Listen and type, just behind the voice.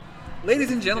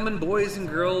Ladies and gentlemen, boys and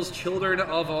girls, children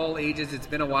of all ages, it's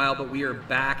been a while, but we are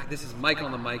back. This is Mike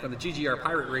on the Mic on the GGR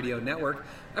Pirate Radio Network.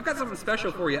 I've got something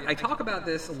special for you. I talk about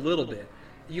this a little bit.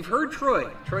 You've heard Troy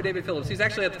David Phillips. He's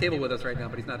actually at the table with us right now,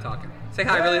 but he's not talking. Say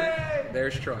hi, really.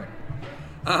 There's Troy.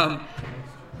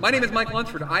 My name is Mike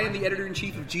Lunsford. I am the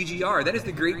editor-in-chief of GGR. That is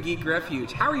the Great Geek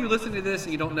Refuge. How are you listening to this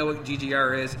and you don't know what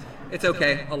GGR is? It's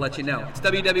okay. I'll let you know. It's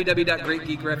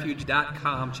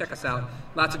www.greatgeekrefuge.com. Check us out.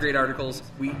 Lots of great articles.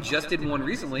 We just did one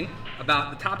recently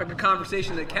about the topic of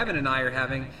conversation that Kevin and I are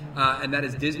having, and that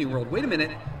is Disney World. Wait a minute.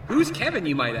 Who's Kevin,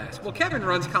 you might ask? Well, Kevin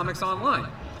runs Comics Online.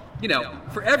 You know,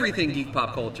 for everything geek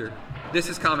pop culture, this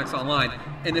is Comics Online,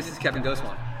 and this is Kevin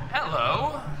Goswan.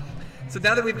 Hello. So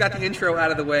now that we've got the intro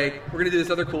out of the way, we're going to do this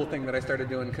other cool thing that I started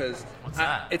doing because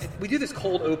we do this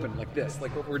cold open like this,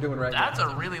 like what we're doing right now. That's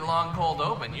a really long cold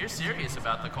open. You're serious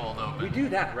about the cold open. We do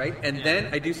that, right? And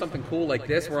then I do something cool like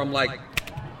this where I'm like...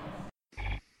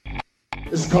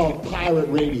 This is called Pirate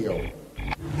Radio.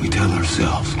 We tell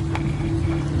ourselves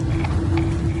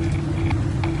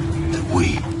that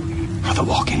we are the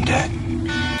Walking Dead.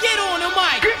 Get on the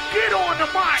mic! Get on the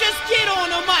mic! Just get on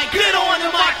the mic! Get on the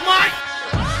mic, Mike!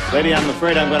 Lady, I'm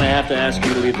afraid I'm going to have to ask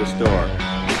you to leave the store.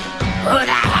 Who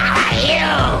the hell are you?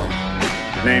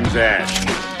 Name's Ash.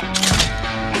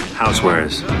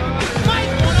 Housewares.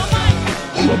 Mike on the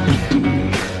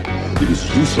mic! It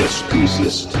is useless to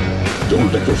resist. Don't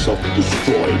let yourself be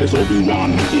destroyed as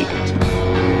Obi-Wan did.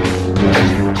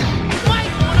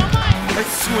 Mike on the mic! I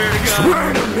swear to God.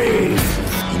 Swear to me!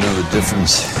 You know the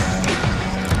difference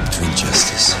between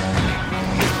justice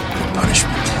and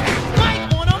punishment. Mike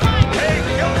on the mic!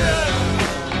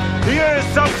 Here is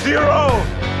Sub-Zero.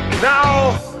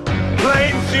 Now,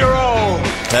 Plane Zero.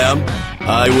 Cam,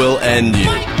 I will end you.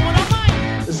 Mike on the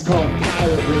mic! This is called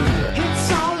Pirate Radio.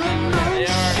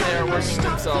 They're working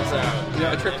themselves out.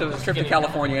 A trip to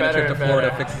California and a trip to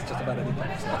Florida fixes just about anything.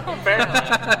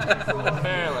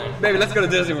 Apparently. Baby, let's go to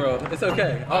Disney World. It's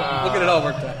okay. We'll get it all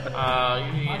worked out.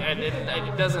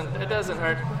 It doesn't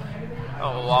hurt.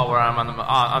 Oh, while I'm on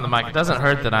the mic, it doesn't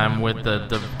hurt that I'm with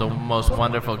the most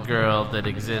wonderful girl that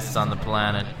exists on the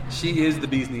planet. She is the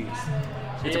bee's knees.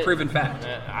 It's a proven fact.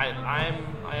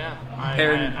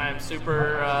 I'm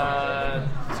super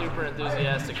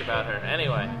enthusiastic about her.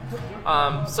 Anyway,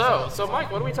 so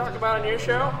Mike, what do we talk about on your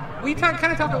show? We kind of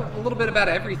talk a little bit about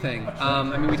everything.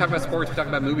 We talk about sports, we talk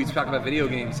about movies, we talk about video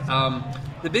games.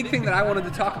 The big thing that I wanted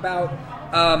to talk about,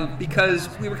 because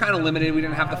we were kind of limited, we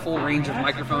didn't have the full range of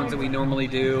microphones that we normally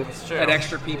do. Had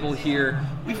extra people here.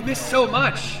 We've missed so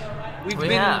much. We've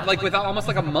been without almost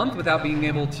like a month without being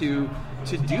able to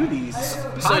do these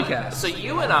podcasts. So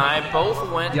you and I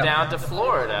both went down to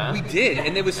Florida. We did,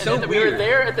 and it was so weird. We were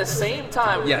there at the same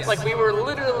time. Yes. Like we were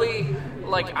literally,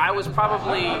 I was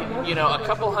probably, a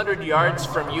couple hundred yards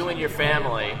from you and your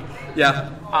family. Yeah.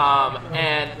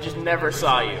 And just never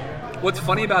saw you. What's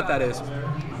funny about that is,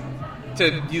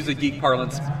 to use a geek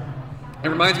parlance, it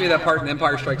reminds me of that part in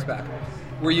Empire Strikes Back,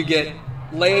 where you get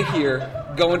Leia here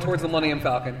going towards the Millennium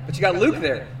Falcon, but you got Luke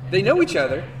there. They know each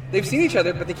other, they've seen each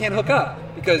other, but they can't hook up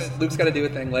because Luke's got to do a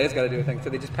thing, Leia's got to do a thing, so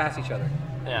they just pass each other.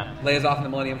 Yeah. Leia's off in the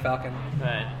Millennium Falcon.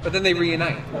 Right. But then they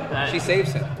reunite. Right. She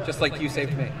saves him, just like you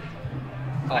saved me.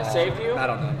 I saved you? I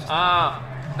don't know.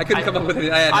 I couldn't come up with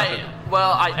anything. I had nothing.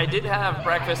 I did have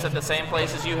breakfast at the same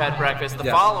place as you had breakfast the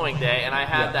following day, and I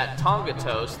had that Tonga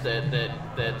toast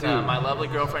that my lovely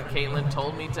girlfriend Caitlin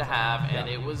told me to have, and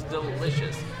it was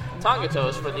delicious. Tonga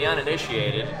toast, for the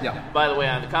uninitiated, by the way,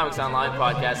 on the Comics Online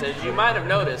podcast, as you might have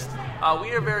noticed,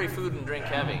 we are very food and drink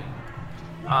heavy.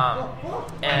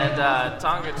 And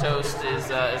Tonga toast is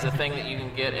a thing that you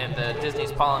can get in the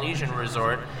Disney's Polynesian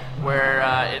Resort, where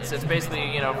it's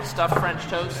basically stuffed French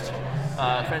toast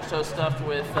stuffed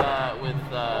with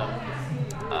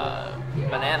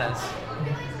bananas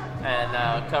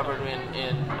and covered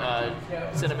in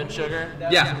cinnamon sugar.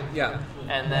 Yeah.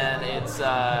 And then it's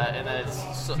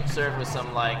served with some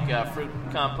fruit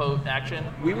compote action.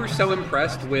 We were so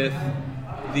impressed with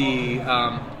the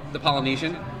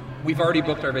Polynesian. We've already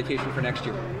booked our vacation for next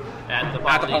year. At the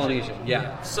Polynesian,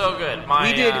 yeah. So good.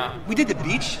 We did the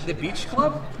beach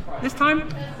club this time,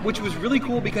 which was really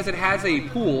cool because it has a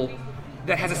pool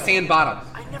that has a sand bottom.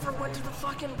 I never went to the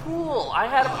fucking pool.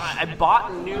 I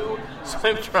bought new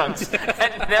swim trunks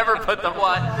and never put them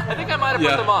on. I think I might have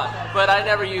put them on, but I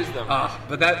never used them.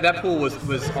 But that pool was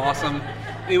awesome.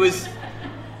 It was.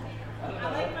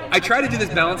 I try to do this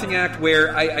balancing act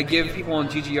where I give people on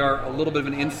GGR a little bit of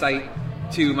an insight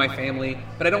to my family,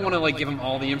 but I don't want to give them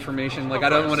all the information. I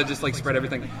don't want to just spread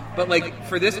everything. But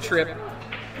for this trip,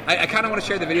 I kind of want to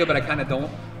share the video, but I kind of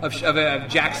don't, of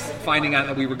Jax finding out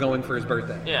that we were going for his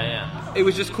birthday. Yeah. It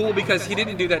was just cool because he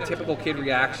didn't do that typical kid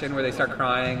reaction where they start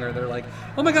crying or they're like,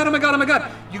 oh my god, oh my god, oh my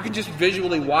god. You can just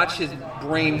visually watch his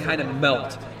brain kind of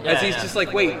melt as he's just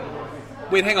like, wait,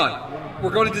 hang on.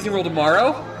 We're going to Disney World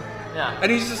tomorrow? Yeah.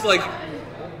 And he's just like,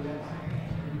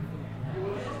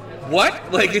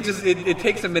 what? Like, it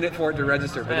takes a minute for it to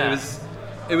register, but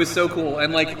it was so cool.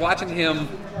 And like watching him,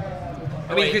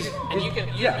 I mean, you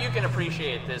can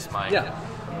appreciate this, Mike. Yeah.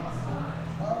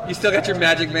 You still got your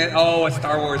Magic Band. Oh, a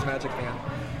Star Wars Magic Band.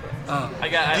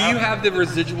 Do you have the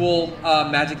residual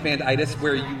Magic Band-itis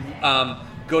where you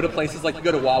go to places like you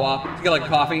go to Wawa to get like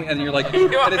coffee and you're like,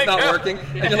 and it's not working,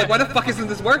 and you're like, why the fuck isn't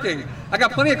this working? I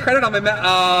got plenty of credit on my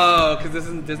because this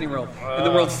isn't Disney World, and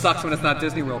the world sucks when it's not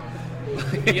Disney World.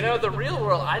 You know, the real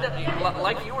world,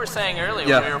 like you were saying earlier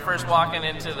when we were first walking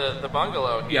into the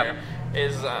bungalow here,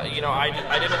 is, I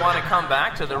didn't want to come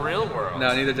back to the real world.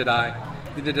 No, neither did I.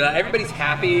 Everybody's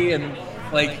happy and,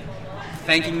 like,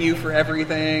 thanking you for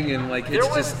everything, and, like, there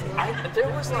was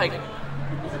like,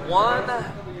 one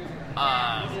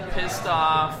pissed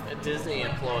off Disney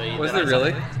employee. Was there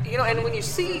really? You know, and when you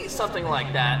see something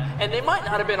like that, and they might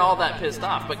not have been all that pissed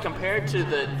off, but compared to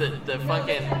the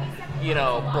fucking,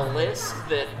 bliss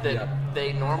that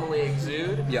they normally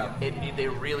exude, they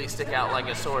really stick out like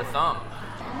a sore thumb.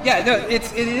 Yeah, no,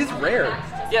 it is rare.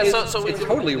 Yeah, so it's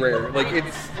totally rare. Like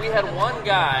we had one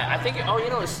guy, I think,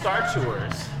 it's Star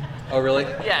Tours. Oh, really?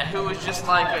 Yeah, who was just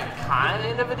like a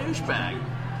kind of a douchebag.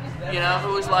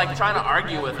 Who was like trying to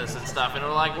argue with us and stuff, and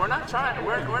we're like, we're not trying to,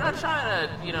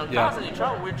 cause any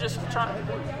trouble. We're just trying,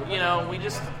 we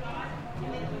just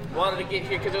wanted to get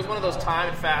here because it was one of those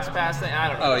timed fast pass things. I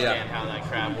don't understand how that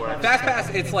crap works. Fast pass,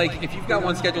 it's like if you've got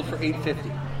one scheduled for 8:50.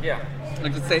 Yeah.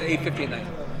 Like let's say 8:50 at night.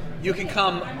 You can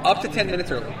come up to 10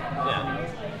 minutes early. Yeah.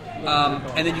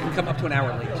 And then you can come up to an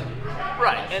hour late.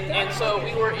 Right, and so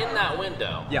we were in that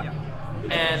window. Yeah.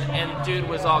 And dude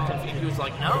was all confused. He was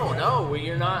like, no,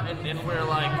 you're not. And we're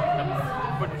like,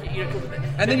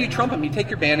 and then you trump him. You take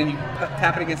your band and you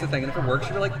tap it against the thing, and if it works,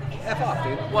 you're like, F off,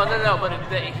 dude. Well, no, but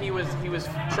he was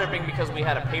tripping because we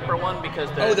had a paper one because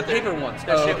the paper ones.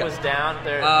 Their shit was down.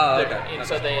 Okay.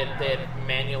 So they had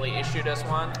manually issued us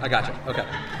one. I gotcha. Okay.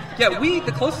 Yeah,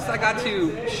 the closest I got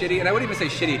to shitty, and I wouldn't even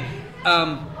say shitty,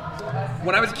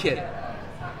 when I was a kid.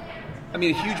 I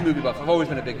mean, a huge movie buff. I've always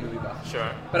been a big movie buff. Sure.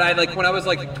 But when I was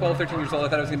like 12, 13 years old, I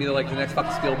thought it was going to be like the next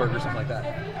fucking Spielberg or something like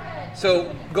that.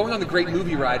 So going on the Great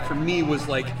Movie Ride for me was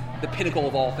like the pinnacle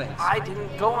of all things. I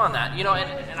didn't go on that,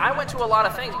 and I went to a lot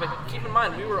of things, but keep in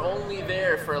mind, we were only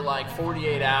there for like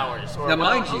 48 hours, or a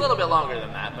little bit longer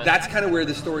than that. But that's kind of where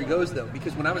the story goes, though,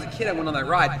 because when I was a kid, I went on that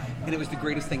ride, and it was the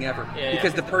greatest thing ever.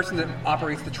 Because the person that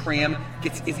operates the tram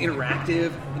is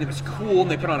interactive, and it was cool,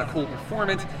 and they put on a cool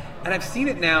performance. And I've seen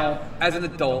it now as an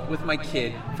adult with my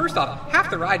kid. First off,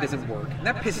 half the ride doesn't work, and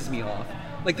that pisses me off.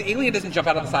 Like, the alien doesn't jump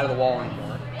out of the side of the wall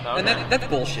anymore. Okay. And that's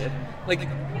bullshit. Like,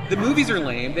 the movies are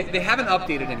lame. They haven't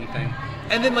updated anything.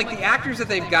 And then, like, the actors that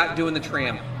they've got doing the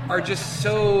tram are just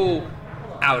so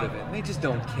out of it. They just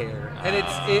don't care. And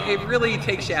it really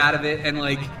takes you out of it. And,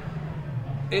 like,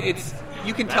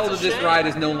 you can tell that this ride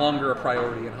is no longer a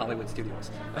priority in Hollywood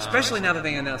studios. Especially now that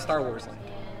they announced Star Wars Land.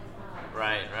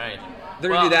 Right. They're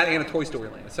going to do that and a Toy Story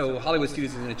Land. So Hollywood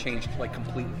Studios is going to change, like,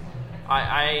 completely.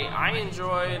 I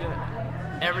enjoyed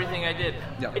everything I did.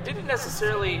 Yeah. It didn't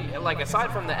necessarily, like,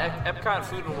 aside from the Epcot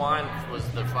Food and Wine was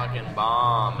the fucking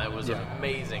bomb. It was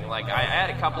amazing. Like, I had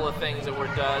a couple of things that were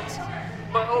duds.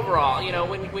 But overall,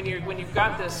 when you've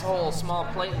got this whole small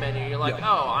plate menu, you're like,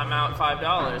 oh, I'm out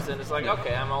 $5, and it's like,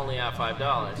 okay, I'm only out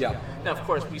 $5. Yeah. Now, of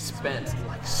course, we spent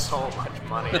like so much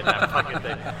money in that fucking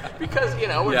thing because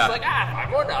we're just like, $5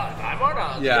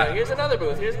 more. Yeah. Here's another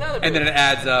booth. And then it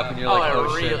adds up, and you're like, oh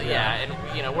really, shit. Yeah. And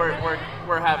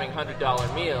we're having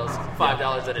 $100 meals,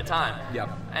 $5 at a time. Yep.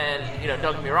 And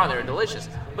don't get me wrong, they were delicious.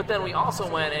 But then we also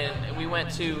went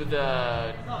to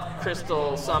the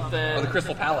Crystal something. Oh, the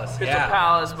Crystal Palace.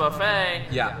 Palace buffet.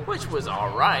 Yeah. Which was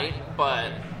all right,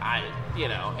 but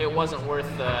it wasn't worth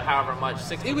however much,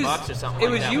 $60 or something.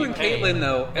 It was you and Caitlin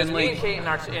though, and me and Kate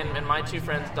and my two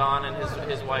friends Don and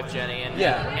his wife Jenny,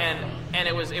 and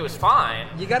it was fine.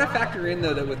 You got to factor in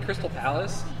though that with Crystal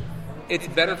Palace, it's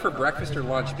better for breakfast or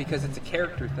lunch because it's a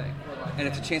character thing, and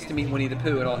it's a chance to meet Winnie the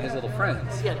Pooh and all his little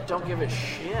friends. Yeah, don't give a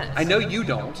shit. I know you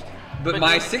don't, but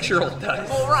my 6-year-old does.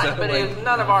 Well, right, so, but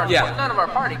none of our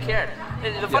party cared.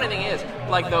 And the funny thing is,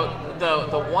 like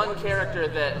the one character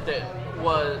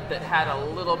that had a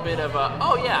little bit of a,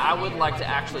 I would like to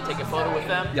actually take a photo with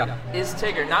them, is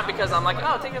Tigger. Not because I'm like,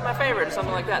 Tigger's my favorite or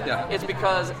something like that. Yeah. It's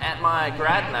because at my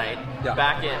grad night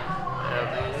back in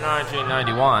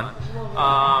 1991.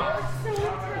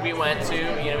 We went to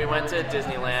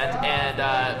Disneyland, and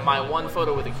my one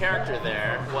photo with the character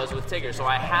there was with Tigger. So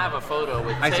I have a photo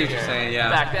with Tigger. I see what you're saying, yeah.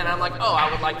 Back then, I'm like, oh,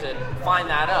 I would like to find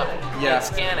that up Yeah. and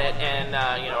scan it, and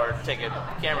or take a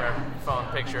camera phone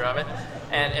picture of it,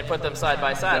 and put them side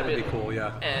by side. That would be cool,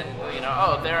 yeah. And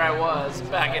there I was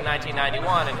back in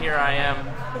 1991, and here I am.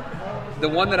 The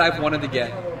one that I've wanted to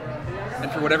get,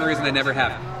 and for whatever reason I never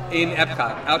have, in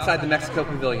Epcot, outside the Mexico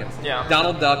Pavilion. Yeah.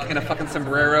 Donald Duck in a fucking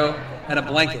sombrero and a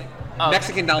blanket.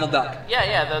 Mexican Donald Duck.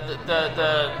 Yeah,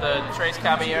 the Tres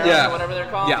Caballeros or whatever they're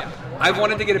called. Yeah. I've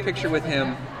wanted to get a picture with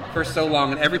him for so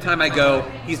long, and every time I go,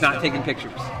 he's not taking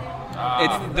pictures.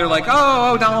 They're like,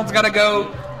 oh, Donald's got to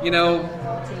go,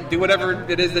 do whatever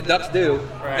it is that ducks do,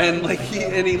 Right.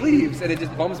 and he leaves, and it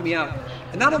just bums me out.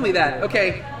 And not only that,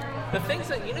 okay, The things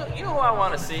that you know who I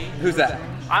want to see. who's that?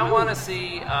 I want to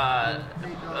see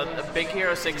the Big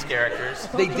Hero 6 characters.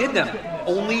 They did them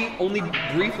only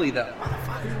briefly though.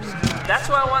 That's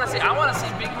what I want to see. I want to see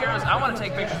Big Heroes. I want to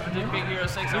take pictures with Big Hero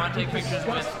 6. I want to take pictures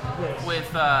with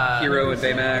Hero and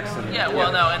Baymax. And,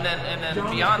 and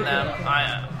then beyond them,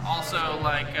 I also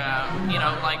like the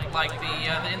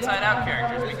Inside Out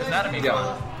characters, because that'd be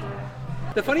fun.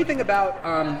 The funny thing about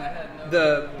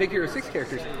the Big Hero 6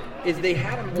 characters is they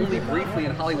had them only briefly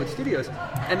in Hollywood studios,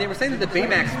 and they were saying that the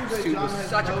Baymax suit was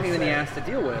such a pain in the ass to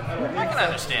deal with. I can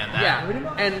understand that.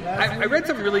 Yeah, and I read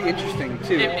something really interesting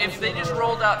too. If they just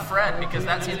rolled out Fred, because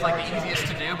that seems like the easiest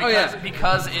to do,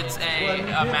 because it's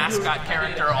a mascot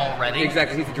character already.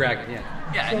 Exactly, he's a dragon. Yeah.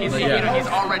 Yeah, he's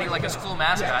already like a school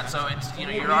mascot, so it's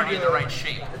you're already in the right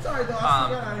shape.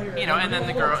 And then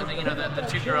the girl, the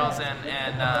two girls and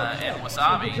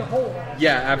Wasabi.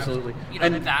 Yeah, absolutely.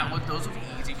 And those would be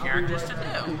easy characters to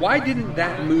do. Why didn't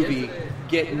that movie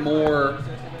get more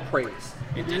praise?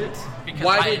 It didn't,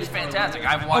 because it's fantastic.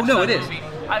 I've watched that movie.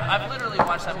 I've literally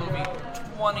watched that movie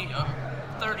 20,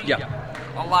 30,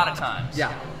 a lot of times.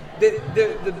 Yeah.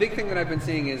 The big thing that I've been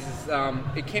seeing is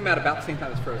it came out about the same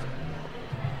time as Frozen.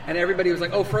 And everybody was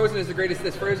like, oh, Frozen is the greatest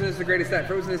this, Frozen is the greatest that,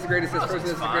 Frozen is the greatest this, Frozen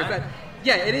is the greatest that.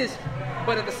 Yeah, it is.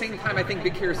 But at the same time, I think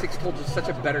Big Hero 6 told us such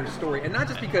a better story. And not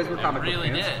just because we're comic book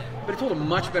fans, but it told a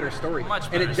much better story.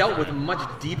 And it dealt with a much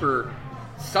deeper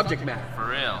subject matter.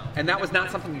 For real. And that was not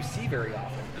something you see very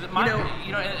often.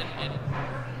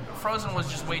 Frozen was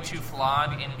just way too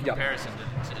flawed in comparison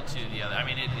to the other. I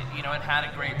mean, it had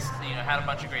had a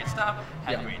bunch of great stuff,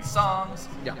 had great songs.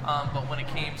 Yeah. But when it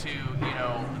came to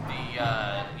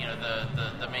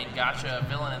the main gotcha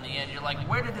villain in the end, you're like,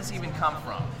 where did this even come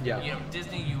from? Yeah.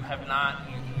 Disney, you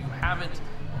haven't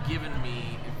given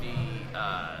me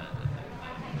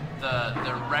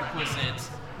the requisite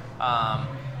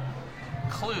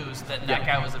clues that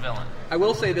guy was a villain. I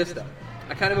will say this though.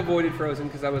 I kind of avoided Frozen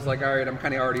because I was like, all right, I'm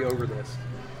kind of already over this.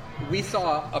 We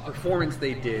saw a performance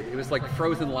they did. It was like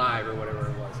Frozen Live or whatever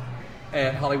it was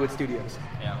at Hollywood Studios.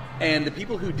 Yeah. And the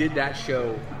people who did that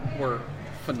show were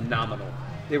phenomenal.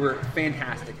 They were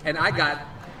fantastic. And I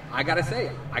gotta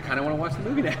say, I kind of want to watch the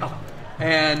movie now.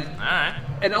 And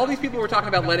and all these people were talking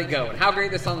about Let It Go and how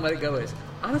great this song Let It Go is.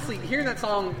 Honestly, hearing that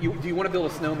song, do you want to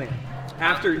build a snowman?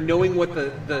 After knowing what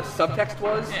the subtext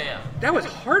was, that was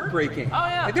heartbreaking. Oh,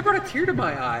 yeah. Like, they brought a tear to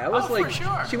my eye. I was like, for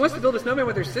sure. She wants to build a snowman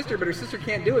with her sister, but her sister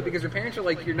can't do it because her parents are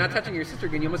like, you're not touching your sister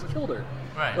again, you almost killed her.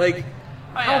 Right. Like,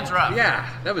 it's rough. Yeah,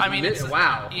 that was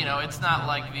wow. It's not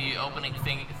like the opening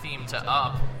theme to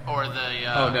Up or the.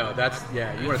 Oh no, that's you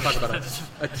want to talk about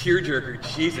a tearjerker,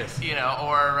 Jesus.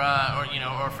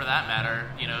 Or for that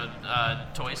matter,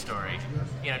 Toy Story.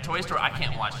 Toy Story. I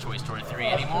can't watch Toy Story 3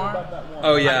 anymore.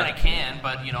 Oh yeah. I mean, I can,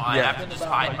 but I have to just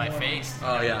hide my face.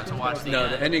 To watch the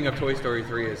end. The ending of Toy Story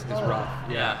 3 is rough.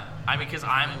 Yeah. I mean, because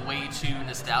I'm way too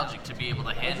nostalgic to be able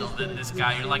to handle this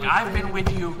guy. You're like, I've been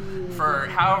with you for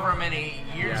however many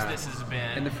years this has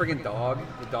been. And the friggin' dog,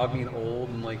 being old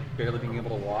and like barely being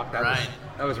able to walk. That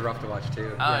was rough to watch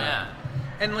too. Oh yeah.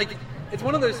 And like, it's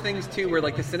one of those things too where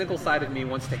like the cynical side of me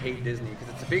wants to hate Disney because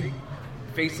it's a big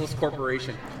faceless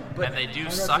corporation. But and they do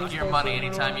suck your money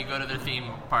anytime you go to their theme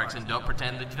parks, and don't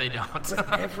pretend that they don't.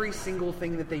 But every single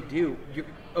thing that they do,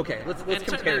 let's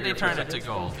compare. They turn it to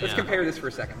gold. Let's compare this for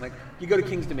a second. Like, you go to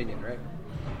King's Dominion, right?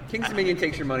 King's Dominion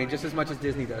takes your money just as much as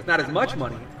Disney does. Not as much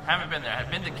money. Haven't been there.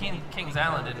 I've been to King's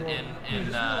Island in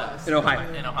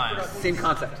Ohio. In Ohio. Same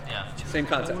concept. Yeah. Same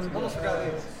concept.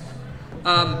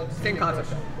 Same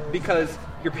concept, because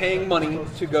you're paying money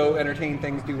to go entertain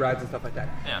things, do rides and stuff like that.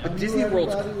 Yeah. But Disney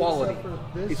World's quality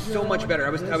is so much better. I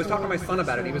was talking to my son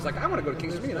about it. He was like, I want to go to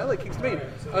King's Dominion. I like King's Dominion.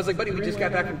 I was like, buddy, we just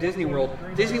got back from Disney World.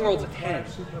 Disney World's a 10.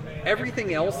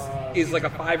 Everything else is like a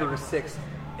 5 or a 6.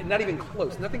 not even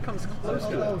close. Nothing comes close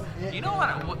to it. You know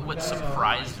what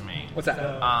surprised me? What's that?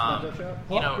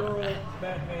 You know,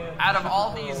 out of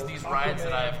all these rides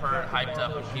that I've heard hyped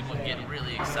up and people get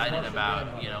really excited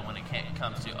about, you know, when it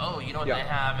comes to, you know what they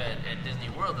have at Disney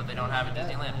World that they don't have at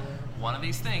Disneyland. One of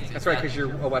these things. That's right, because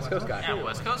you're a West Coast guy. Yeah,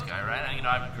 West Coast guy, right? And, you know,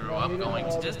 I grew up going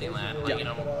to Disneyland, like, you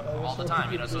know, all the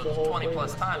time. You know, so 20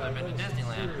 plus times I've been to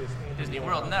Disneyland. Disney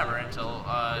World never until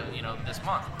you know, this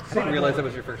month. I didn't realize that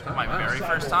was your first time. My very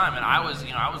first time, and I was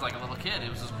like a little kid.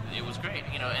 It was great,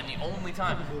 you know. And the only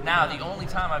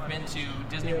time I've been to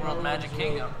Disney World Magic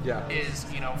Kingdom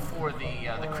is, you know, for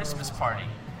the Christmas party.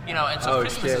 You know, and so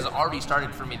Christmas has already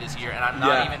started for me this year, and I'm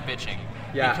not even bitching.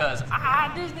 Yeah. Because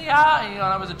Disney, you know,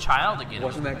 I was a child again.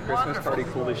 Wasn't that Christmas party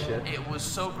cool as shit? It was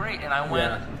so great, and I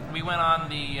went. We went on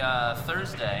the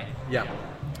Thursday. Yeah.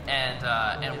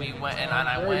 And we went, and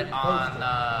I went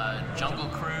on Jungle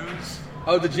Cruise.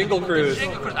 Oh, the Jingle Cruise. The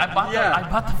Jingle Cruise. I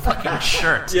bought the fucking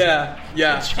shirt. Yeah.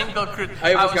 The Jingle Cruise.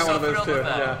 I almost got so one of those too.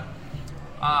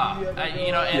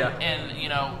 You know, and you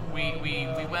know, we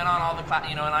went on all the class,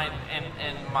 you know,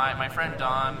 and my friend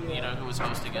Don, you know, who was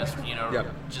hosting us, you know,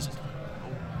 just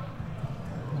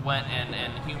went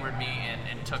and humored me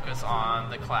and took us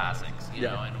on the classics, you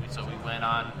know, and so we went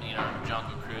on, you know,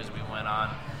 Jungle Cruise. We went on,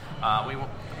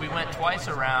 we went twice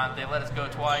around. They let us go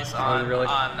twice on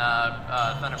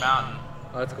Thunder Mountain.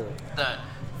 Oh, that's cool.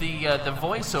 The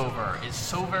voiceover is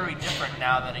so very different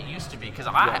now than it used to be, because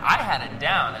I had it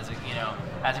down as a kid.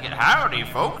 Howdy,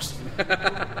 folks,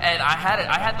 and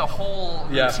I had the whole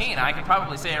routine. I could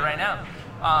probably say it right now.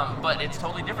 But it's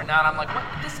totally different now, and I'm like,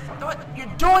 what? You're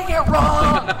doing it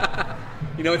wrong!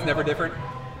 You know it's never different?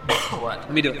 What?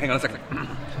 Let me do it. Hang on a second.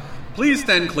 Please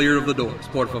stand clear of the doors.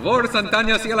 Por favor,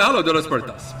 Santana, se alejado de las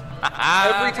puertas.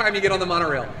 Every time you get on the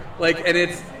monorail. Like, and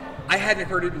it's... I hadn't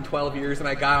heard it in 12 years, and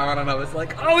I got on, and I was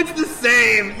like, oh, it's the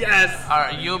same! Yes! All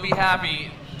right, you'll be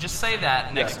happy. Just say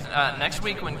that next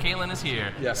week when Caitlin is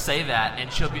here. Say that, and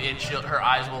her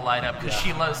eyes will light up, because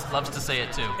she loves to say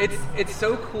it too. It's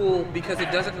so cool because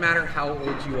it doesn't matter how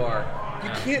old you are. You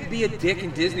can't be a dick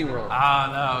in Disney World.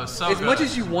 No, so as much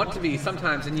as you want to be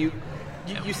sometimes, and you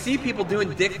see people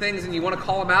doing dick things, and you want to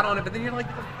call them out on it, but then you're like,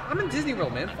 I'm in Disney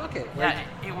World, man. Fuck it. Like,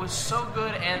 it was so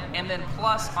good, and then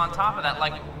plus on top of that,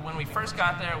 like when we first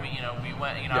got there, we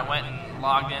went, I went and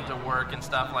logged into work and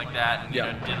stuff like that, and you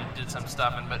know, did some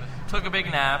stuff, but took a big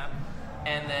nap,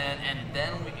 and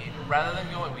then we, rather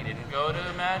than going, we didn't go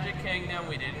to Magic Kingdom,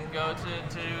 we didn't go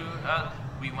to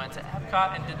we went to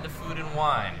Epcot and did the food and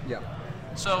wine. Yeah.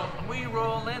 So we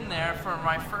roll in there for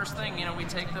my first thing, you know, we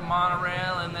take the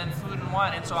monorail and then food and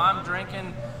wine, and so I'm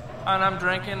drinking,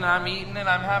 and I'm eating, and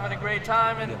I'm having a great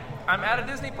time, and I'm at a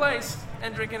Disney place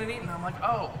and drinking and eating. I'm like,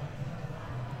 oh.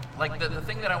 Like the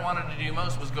thing that I wanted to do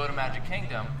most was go to Magic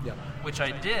Kingdom, which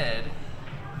I did,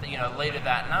 you know, later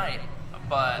that night.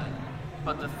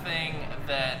 But the thing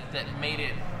that made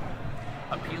it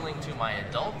appealing to my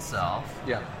adult self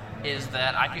is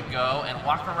that I could go and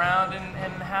walk around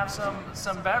and have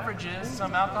some beverages,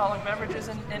 some alcoholic beverages,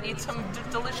 and eat some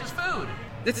delicious food.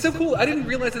 That's so cool. I didn't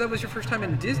realize that was your first time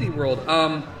in Disney World.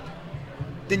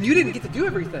 Then you didn't get to do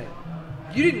everything.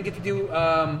 You didn't get to do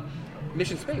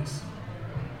Mission Space.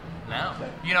 No.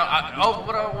 You know,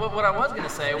 what I was going to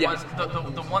say was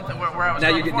the one thing where I was now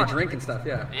going you're getting before. to drink and stuff,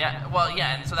 Yeah, well,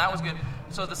 and so that was good.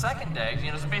 So the second day,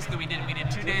 you know, so basically we did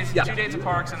 2 days, 2 days of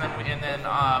parks, and then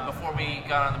before we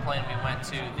got on the plane, we went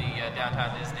to the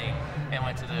downtown Disney and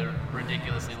went to the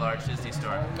ridiculously large Disney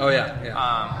store. Oh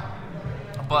yeah.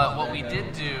 But what we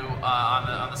did do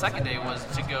on the second day was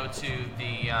to go to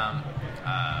the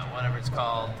whatever it's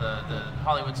called, the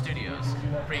Hollywood Studios,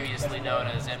 previously known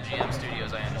as MGM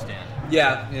Studios, I understand.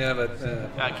 Yeah, but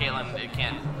Caitlin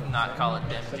can't not call it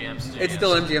MGM Studios. It's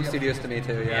still MGM Studios to me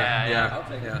too.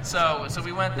 Yeah. So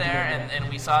we went there and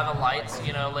we saw the lights,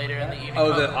 you know, later in the evening.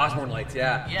 Oh, the Osborne lights,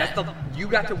 yeah. Yeah. You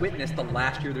got to witness the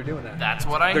last year they're doing that. That's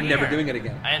what I They're hear. never doing it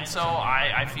again. And so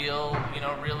I feel, you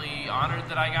know, really honored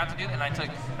that I got to do that. And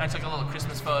I took a little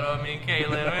Christmas photo of me and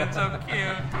Caitlin. It's so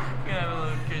cute. You know, a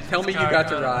little Christmas Tell me you card got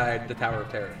to photo. ride the Tower of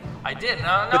Terror. I did.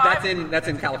 No, But that's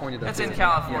in California. That's in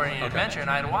California Adventure, and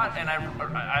I've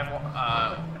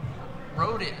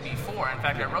rode it before. In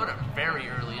fact, I rode it very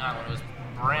early on when it was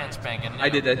brand spanking new. I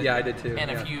did that. Yeah, I did too.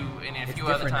 And a few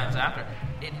other times after.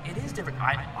 It is different.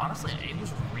 Honestly, it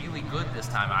was really good this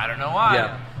time. I don't know why.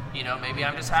 Yeah. You know, maybe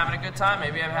I'm just having a good time.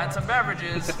 Maybe I've had some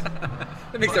beverages.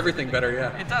 It makes everything better.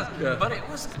 Yeah. It does. Yeah. But it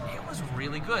was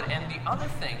really good. And the other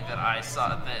thing that I saw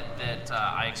that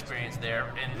I experienced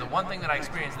there, and the one thing that I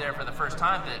experienced there for the first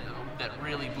time that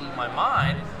really blew my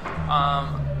mind,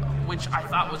 which I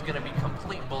thought was going to be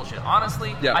complete bullshit.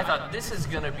 Honestly, Yeah. I thought this is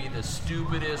going to be the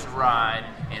stupidest ride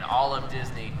in all of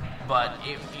Disney, but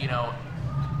it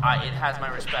has my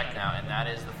respect now, and that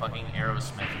is the fucking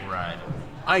Aerosmith ride.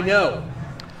 I know.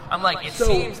 I'm like, it So-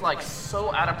 seems like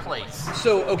so out of place.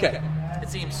 So, okay. It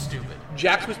seems stupid.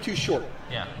 Jax was too short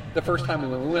Yeah. the first time we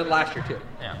went. We went last year, too.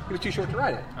 Yeah. He was too short to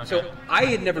ride it. Okay. So, I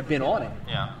had never been on it.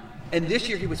 Yeah. And this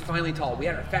year, he was finally tall. We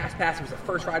had our fast pass. It was the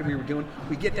first ride we were doing.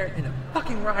 We get there, and the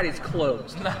fucking ride is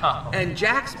closed. No. And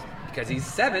Jax, because he's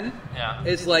 7, Yeah.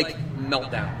 is like,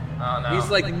 meltdown. Oh, no. He's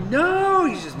like, no.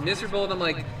 He's just miserable. And I'm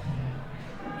like,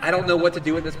 I don't know what to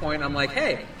do at this point. I'm like,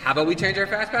 hey, how about we change our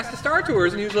fast pass to Star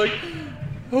Tours? And he was like,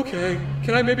 okay,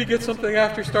 can I maybe get something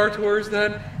after Star Tours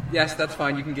then? Yes, that's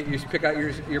fine. You can pick out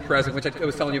your present, which I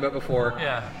was telling you about before.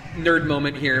 Yeah. Nerd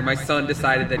moment here. My son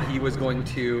decided that he was going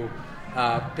to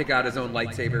pick out his own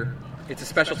lightsaber. It's a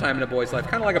special time in a boy's life,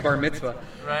 kind of like a bar mitzvah.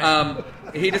 Right.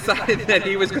 He decided that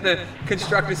he was going to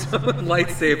construct his own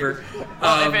lightsaber.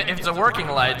 Well, if it's a working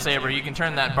lightsaber, you can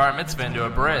turn that bar mitzvah into a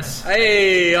bris.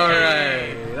 Hey, all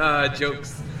right.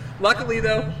 Jokes. Luckily,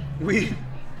 though,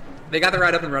 they got the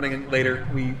ride up and running later.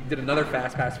 We did another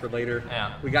fast pass for later.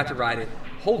 Yeah. We got to ride it.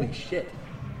 Holy shit.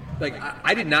 Like,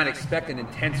 I did not expect an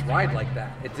intense ride like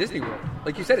that at Disney World.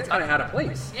 Like you said, it's kind of out of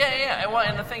place. Yeah. Well,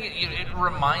 and the thing, it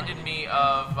reminded me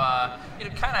of,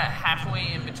 kind of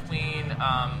halfway in between,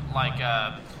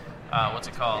 what's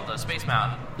it called? Space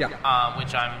Mountain. Yeah.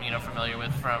 Which I'm, familiar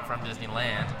with from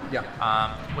Disneyland.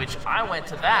 Yeah. Which I went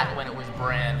to that when it was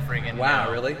brand friggin' Wow,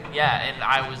 new. really? Yeah, and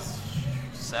I was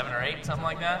 7 or 8, something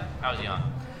like that. I was young.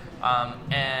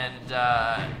 And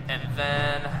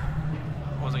then,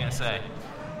 what was I gonna say?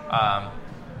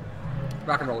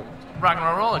 Rock and roller. Rock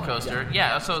and Roller Coaster,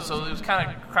 yeah. So it was kind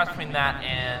of cross between that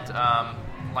and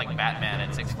Batman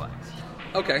at Six Flags.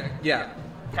 Okay, yeah.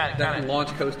 Kind That of. launch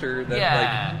coaster that,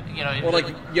 Yeah, or like,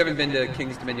 you haven't been to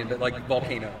King's Dominion, but like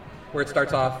Volcano, where it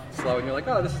starts off slow and you're like,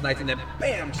 oh, this is nice, and then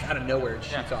bam, just out of nowhere it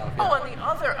shoots off. Yeah. Oh, and the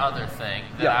other thing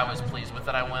that Yeah. I was pleased with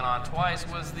that I went on twice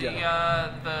was the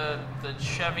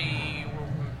Chevy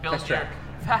built Test track.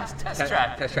 Fast test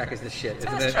track. Test track is the shit,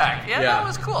 isn't Test it? track, yeah, that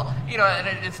was cool. And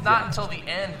it's not until the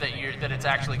end that it's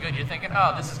actually good. You're thinking,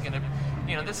 oh, this is gonna,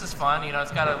 this is fun.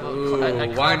 It's got a little a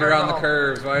wind clever around the little-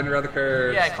 curves, wind around the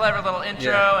curves. Yeah, clever little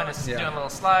intro, Yeah. and it's Yeah. doing a little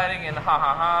sliding, and ha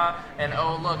ha ha, and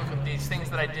oh look, these things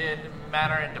that I did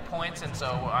matter into points, and so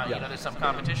Yeah. there's some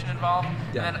competition involved.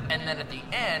 Yeah. And then at the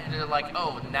end, they're like,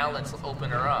 oh, now let's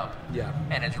open her up. Yeah.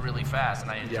 And it's really fast,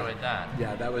 and I enjoyed that.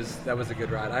 Yeah, that was a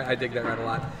good ride. I dig that ride a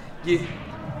lot.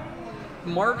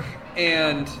 Mark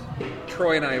and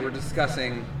Troy and I were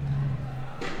discussing,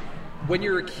 when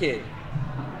you're a kid,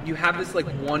 you have this like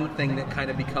one thing that kind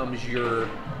of becomes your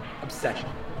obsession.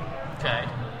 Okay.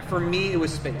 For me, it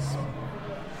was space.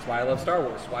 That's why I love Star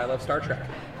Wars. That's why I love Star Trek.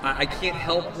 I can't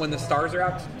help when the stars are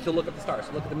out to look at the stars,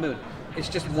 to look at the moon. It's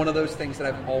just one of those things that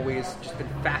I've always just been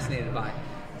fascinated by.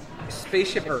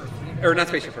 Spaceship Earth, or not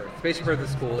Spaceship Earth. Spaceship Earth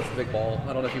is cool. It's a big ball.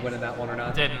 I don't know if you went in that one or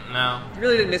not. Didn't know. You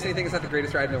really didn't miss anything. It's not the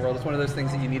greatest ride in the world. It's one of those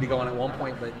things that you need to go on at one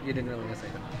point, but you didn't really miss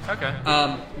anything.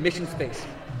 Okay. Mission Space.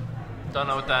 Don't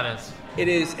know what that is. It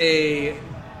is a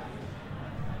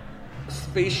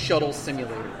space shuttle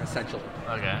simulator, essentially.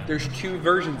 Okay. There's 2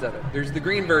 versions of it. There's the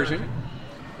green version.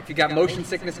 If you got motion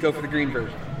sickness, go for the green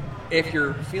version. If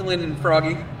you're feeling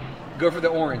froggy, go for the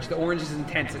orange. The orange is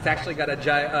intense. It's actually got a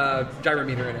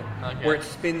gyrometer in it, Okay. where it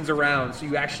spins around, so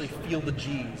you actually feel the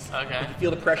G's. Okay. Like you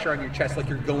feel the pressure on your chest, like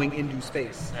you're going into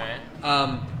space. All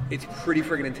right. It's pretty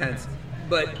friggin' intense.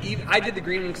 But I did the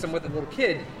green one because I'm with a little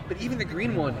kid. But even the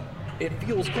green one, it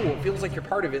feels cool. It feels like you're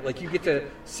part of it. Like you get to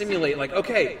simulate. Like,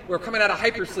 okay, we're coming out of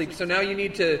hypersleep, so now you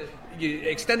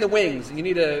extend the wings, and you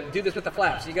need to do this with the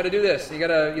flaps. You got to do this. You got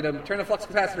to turn the flux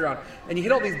capacitor on, and you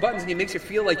hit all these buttons, and it makes you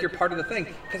feel like you're part of the thing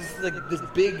because it's like this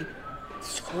big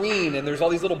screen, and there's all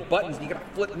these little buttons, and you got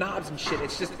to flip knobs and shit.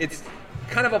 It's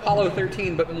kind of Apollo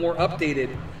 13, but more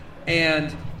updated,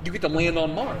 and you get to land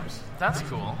on Mars. That's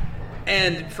cool.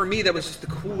 And for me, that was just the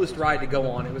coolest ride to go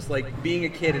on. It was like being a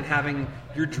kid and having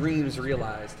your dreams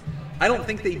realized. I don't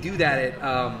think they do that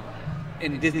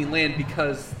in Disneyland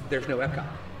because there's no Epcot.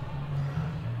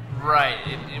 Right.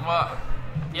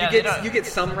 Yeah. You get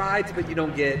some rides, but you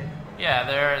don't get...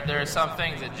 Yeah, there are some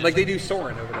things that just... Like they do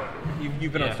Soarin' over there.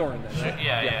 You've been on Soarin' then, right?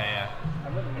 Yeah.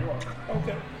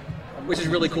 Okay. Which is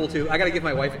really cool, too. I got to give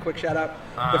my wife a quick shout-out.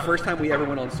 The first time we ever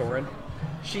went on Soarin',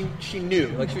 she knew.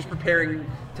 Like, she was preparing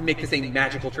to make this a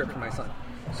magical trip for my son.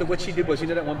 So what she did was,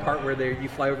 that one part where you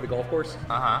fly over the golf course,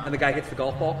 and the guy hits the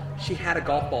golf ball? She had a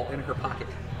golf ball in her pocket.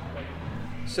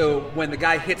 So when the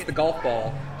guy hits the golf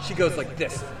ball, she goes like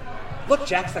this. Look,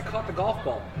 Jax, I caught the golf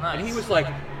ball. Nice. And he was like,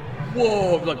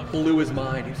 whoa, like blew his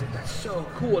mind. He was like, that's so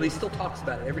cool. And he still talks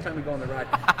about it every time we go on the ride.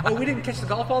 Oh, we didn't catch the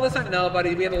golf ball this time? No,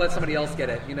 buddy, we had to let somebody else get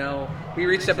it, you know? We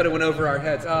reached up, but it went over our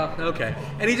heads. Oh, okay.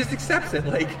 And he just accepts it,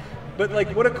 like, but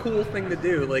like, what a cool thing to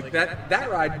do. Like, that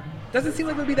ride doesn't seem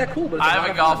like it would be that cool, but it's I have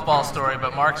a golf ball story,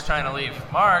 but Mark's trying to leave.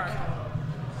 Mark,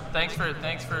 thanks for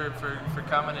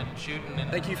coming and shooting. And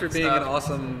thank you for and being stuff. an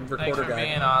awesome recorder Thanks for guy.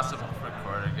 being an awesome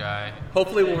recorder guy.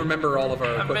 Hopefully we'll remember all of our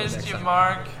I equipment missed next you, time.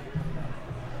 Mark.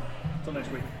 Until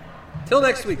next week. Till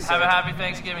next week, Have a sir. happy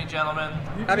Thanksgiving, gentlemen.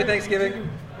 Happy Thanksgiving.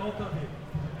 Both of you.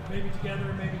 Maybe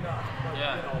together, maybe not. But,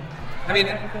 Yeah. you know, I mean,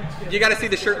 happy Thanksgiving. you got to see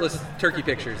the shirtless turkey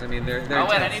pictures. I mean, they're Oh,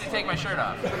 wait, I intense. need to take my shirt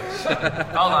off.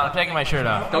 Hold on, I'm taking my shirt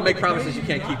off. Don't make promises you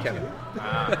can't keep, Kevin.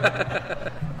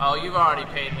 Oh, you've already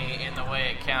paid me in the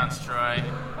way it counts, Troy.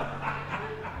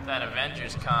 That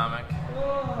Avengers comic.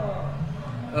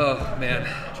 Oh, man.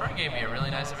 Troy gave me a really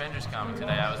nice Avengers comic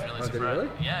today. I was really Oh, did he surprised. really?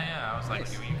 Yeah. I was like,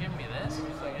 Nice. "Are you giving me this?" He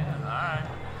was like, "Yeah, all right."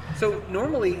 So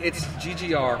normally it's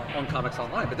GGR on Comics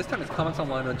Online, but this time it's Comics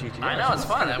Online on GGR. I know, so it's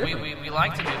this is fun. kinda We different.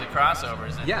 like to do the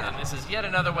crossovers, and, Yeah. and this is yet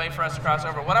another way for us to cross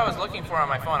over. What I was looking for on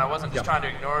my phone, I wasn't just Yeah.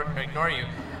 trying to ignore you.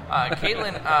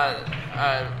 Caitlin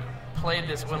played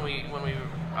this when we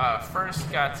first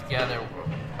got together.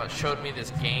 Showed me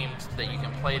this game that you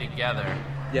can play together.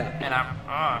 Yeah. And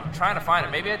I'm trying to find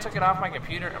it. Maybe I took it off my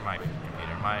computer, or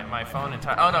my phone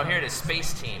entirely. Oh no, here it is.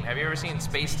 Space Team. Have you ever seen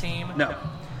Space Team? No.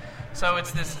 So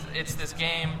it's this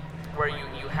game where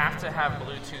you have to have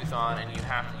Bluetooth on and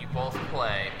you both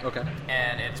play. Okay.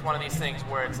 And it's one of these things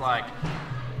where it's like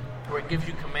where it gives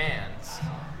you commands,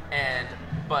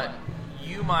 but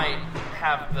you might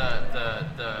have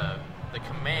the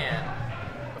command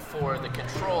for the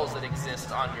controls that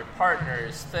exist on your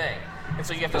partner's thing, and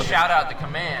so you have to shout out the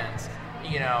commands,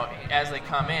 you know, as they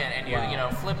come in, and you know,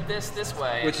 flip this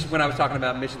way. Which, when I was talking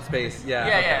about Mission Space, yeah.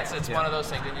 Yeah, okay. it's one of those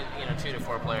things. You know, 2 to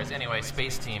 4 players. Anyway,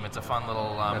 Space Team. It's a fun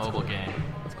little That's mobile cool. game.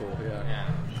 That's cool, yeah.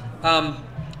 Yeah.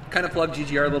 Kind of plug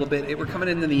GGR a little bit. We're coming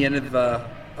into the end of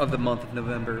the month of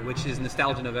November, which is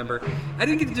Nostalgia November. I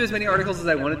didn't get to do as many articles as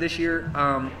I wanted this year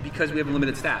because we have a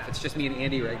limited staff. It's just me and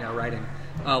Andy right now writing.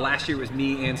 Last year was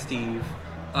me and Steve.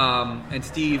 And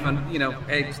Steve, you know,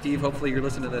 hey Steve, hopefully you're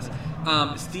listening to this.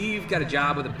 Steve got a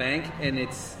job with a bank, and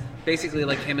it's basically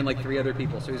like him and like 3 other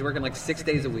people. So he's working like 6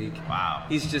 days a week. Wow.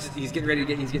 He's getting ready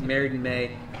to he's getting married in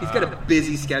May. He's got a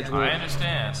busy schedule. I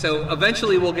understand. So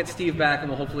eventually we'll get Steve back, and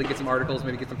we'll hopefully get some articles,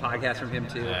 maybe get some podcasts from him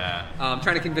too. Yeah.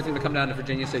 Trying to convince him to come down to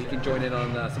Virginia so he can join in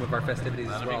on some of our festivities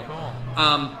That'd as well. be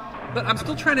cool. But I'm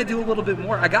still trying to do a little bit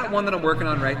more. I got one that I'm working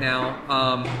on right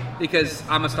now because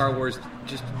I'm a Star Wars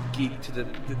just geek to the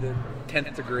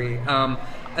 10th degree.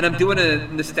 And I'm doing a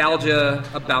nostalgia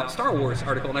about Star Wars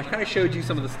article, and I kind of showed you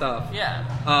some of the stuff. Yeah.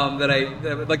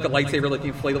 That like the lightsaber, like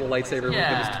the inflatable lightsaber, it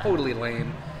Yeah. was totally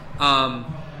lame.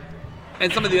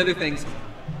 And some of the other things.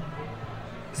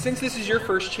 Since this is your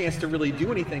first chance to really do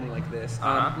anything like this,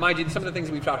 mind you, some of the things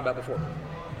we've talked about before.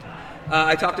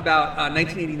 I talked about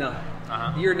 1989.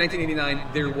 The year 1989,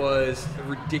 there was a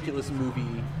ridiculous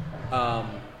movie.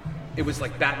 It was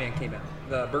like Batman came out,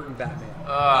 the Burton Batman.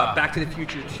 Back to the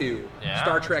Future 2, Yeah.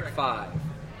 Star Trek 5,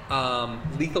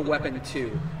 Lethal Weapon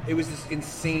 2. It was this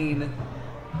insane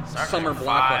Star summer Trek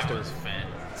 5 blockbuster. was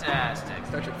fantastic.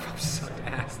 Star Trek 5 sucked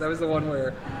ass. That was the one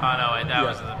where... Oh no, that Yeah.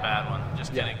 was the bad one.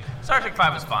 Just Yeah. kidding. Star Trek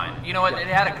 5 was fine. You know what? Yeah. It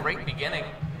had a great beginning.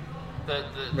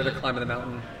 where they're climbing the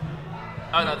mountain.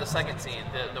 Oh no, the second scene,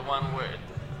 the one where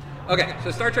Okay, so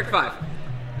Star Trek 5.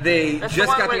 They That's the just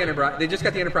one got the where- Enterprise. They just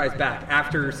got the Enterprise back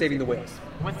after saving the whales.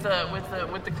 with the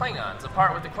Klingons, the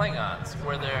part with the Klingons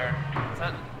where they're. Is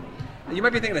that, You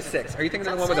might be thinking of 6. Are you thinking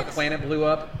of the one Is that where the 6? planet blew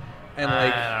up and I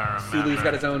like don't Sulu's remember.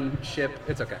 got his own ship?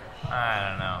 It's okay. I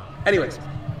don't know. Anyways,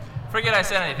 Forget I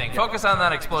said anything. Focus on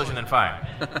that explosion and fire.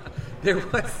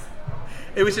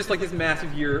 it was just like this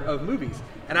massive year of movies,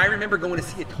 and I remember going to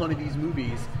see a ton of these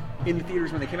movies in the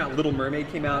theaters when they came out. Little Mermaid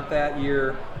came out that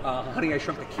year. Honey, I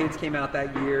Shrunk the Kids came out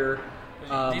that year.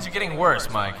 These are getting worse,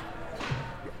 Mike.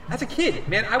 As a kid,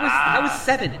 man, I was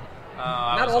 7.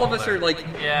 I Not was all of us older. are like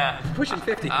Yeah. pushing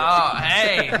 50. Oh,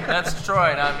 hey, that's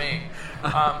Troy, not me.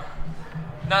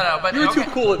 No, but You were okay. too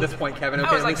cool at this point, Kevin. Okay,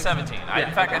 I was at like least- 17. In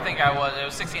Yeah. fact, I think it was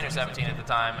 16 or 17 at the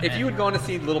time. If and you had gone to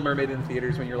see Little Mermaid in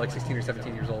theaters when you were like 16 or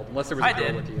 17 years old, unless there was a I girl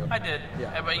did. with you. I did.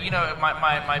 Yeah. But you know,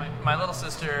 my little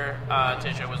sister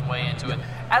Tisha was way into it.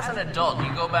 As an adult,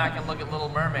 you go back and look at Little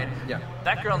Mermaid. Yeah.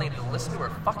 That girl needed to listen to her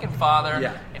fucking father.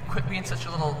 Yeah. And quit being such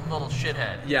a little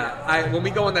shithead. Yeah, when we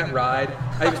go on that ride,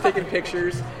 I was taking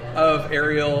pictures of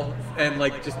Ariel and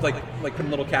like just like putting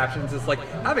little captions. It's like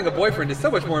having a boyfriend is so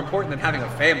much more important than having a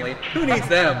family. Who needs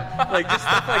them? Like just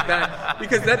stuff like that.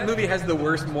 Because that movie has the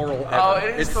worst moral ever. Oh,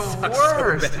 it is It the sucks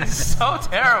worst. So bad. It's so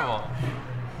terrible.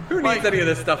 Who needs any of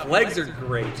this stuff? Legs are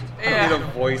great. I Yeah. don't need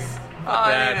a voice. Fuck All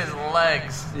I that. need is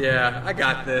legs. Yeah, I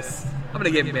got this. I'm gonna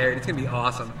get married. It's gonna be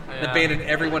awesome. Yeah. Abandon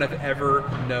everyone I've ever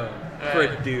known for a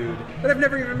Right. dude that I've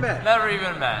never even met. Never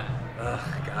even met. Oh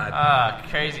God.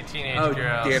 Crazy teenage Oh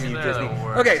girls. damn you, They're Disney. the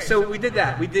worst. Okay, so we did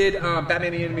that. We did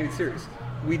Batman the Animated Series.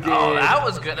 We did. Oh, that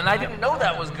was good, and I didn't know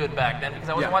that was good back then because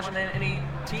I wasn't Yeah. watching any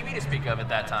TV to speak of at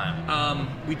that time.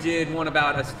 We did one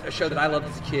about a show that I loved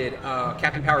as a kid,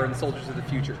 Captain Power and the Soldiers of the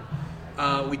Future.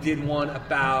 We did one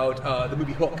about the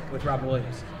movie Hook with Robin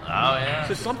Williams. Oh yeah.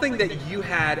 So something that you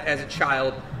had as a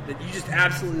child that you just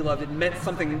absolutely loved, it meant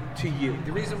something to you.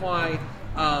 The reason why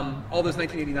all those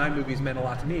 1989 movies meant a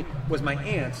lot to me was my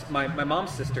aunt, my mom's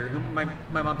sister, who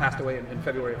my mom passed away in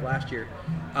February of last year.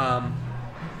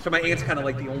 So my aunt's kind of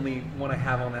like the only one I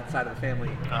have on that side of the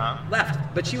family left.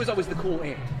 But she was always the cool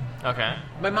aunt. Okay.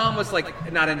 My mom was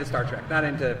like not into Star Trek, not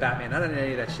into Batman, not into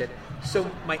any of that shit. So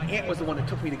my aunt was the one that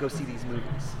took me to go see these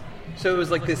movies. So it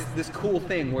was like this cool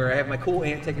thing where I have my cool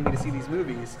aunt taking me to see these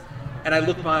movies, and I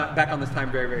look back on this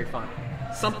time very, very fond.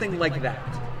 Something like that.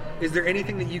 Is there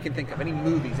anything that you can think of? Any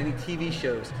movies, any TV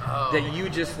shows that you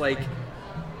just like?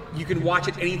 You can watch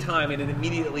it any time, and it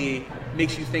immediately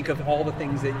makes you think of all the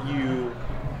things that you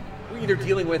were either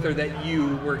dealing with or that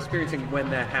you were experiencing when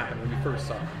that happened, when you first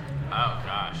saw it. Oh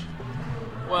gosh.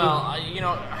 Well,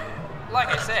 like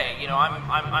I say,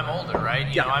 I'm older, right?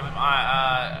 Yeah.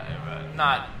 I'm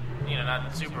not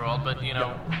super old, but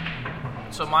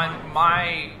so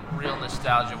my real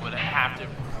nostalgia would have to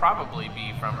probably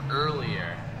be from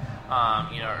earlier,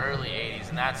 early '80s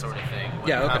and that sort of thing.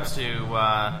 When it comes to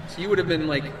So you would have been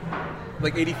like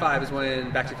 85 is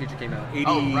when Back to the Future came out.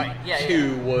 82 right.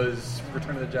 Yeah. was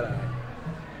Return of the Jedi,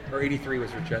 or 83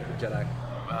 was Return of the Jedi.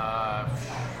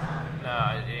 No,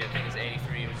 I think it's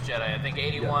 83 was Jedi. I think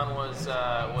 81 was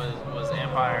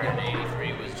Empire, and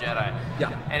 83 was Jedi.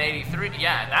 Yeah. And 83,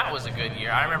 that was a good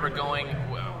year. I remember going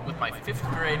with my 5th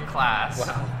grade class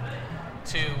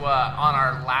to on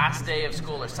our last day of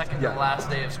school, or second to last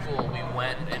day of school, we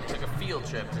went and took a field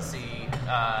trip to see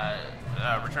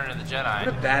Return of the Jedi.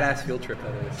 What a badass field trip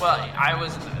that is. Well,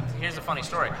 here's a funny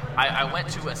story. I went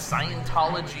to a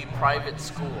Scientology private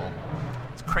school.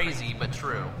 It's crazy, but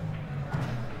true.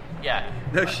 Yeah.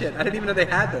 No shit. I didn't even know they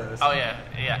had those. Oh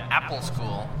yeah. Apple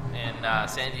School in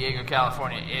San Diego,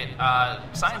 California.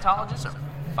 Scientologists are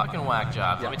fucking whack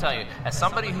jobs. Let me tell you, as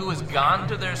somebody who has gone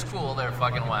to their school, they're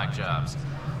fucking whack jobs.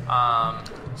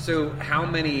 So how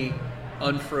many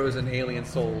unfrozen alien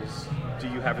souls do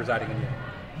you have residing in you?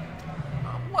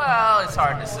 Well, it's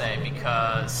hard to say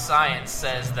because science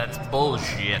says that's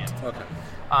bullshit. Okay.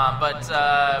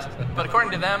 But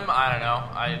according to them, I don't know.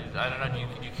 I don't know.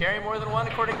 Do you carry more than one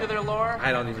according to their lore?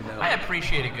 I don't even know. I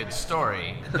appreciate a good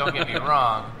story. Don't get me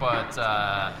wrong, but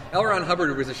L. Ron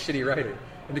Hubbard was a shitty writer,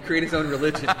 and to create his own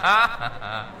religion.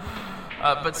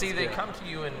 but see, they come to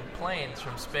you in planes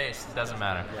from space. It doesn't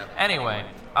matter. Yeah. Anyway,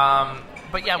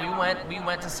 but yeah, we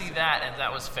went to see that, and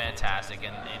that was fantastic,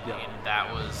 and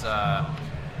that was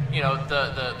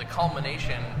the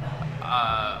culmination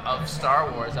of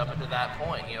Star Wars up until that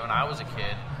point. And I was a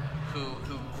kid who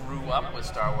grew up with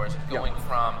Star Wars, going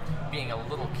from being a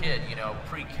little kid,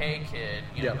 pre-K kid,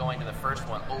 going to the first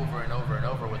one over and over and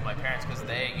over with my parents, because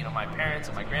they, my parents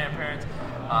and my grandparents,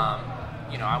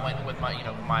 I went with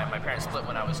my parents split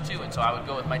when I was 2, and so I would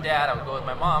go with my dad, I would go with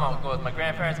my mom, I would go with my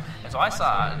grandparents, and so I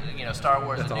saw, Star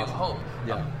Wars: That's A New awesome. Hope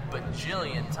a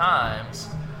bajillion times.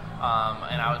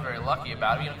 And I was very lucky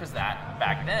about it, because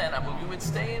back then a movie would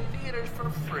stay in theaters for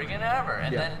friggin' ever,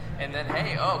 and then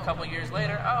hey, a couple of years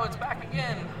later, it's back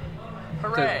again,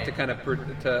 hooray! To kind of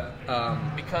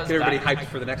because get everybody hyped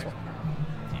for the next one.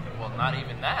 Well, not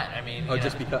even that. I mean,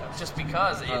 just because. Just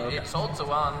because it sold so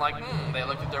well, and they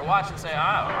looked at their watch and say,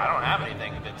 I don't have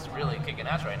anything that's really kicking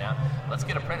ass right now. Let's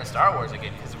get a print of Star Wars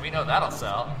again, because we know that'll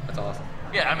sell. That's awesome.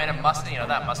 Yeah, I mean, it must.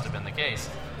 That must have been the case.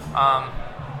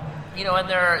 And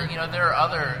there are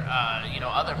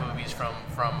other movies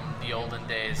from the olden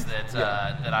days that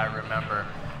I remember.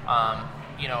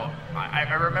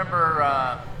 I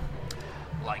remember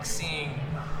like seeing,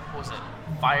 what was it,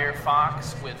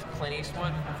 Firefox with Clint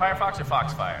Eastwood? Firefox or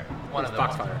Foxfire? One of them.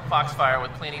 Foxfire. Foxfire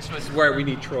with Clint Eastwood. This is where we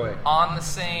need Troy. On the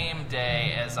same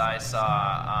day as I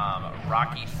saw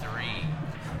Rocky 3.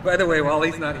 By the way, while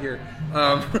he's not here,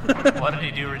 what did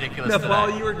he do ridiculous today?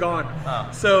 While you were gone. Oh.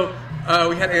 So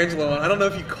we had Angelo on. I don't know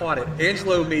if you caught it.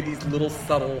 Angelo made these little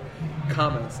subtle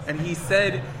comments, and he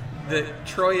said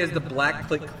Troy is the black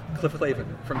Cliff Clavin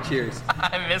from Cheers.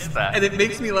 I missed that. And it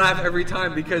makes me laugh every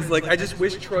time because, like, I just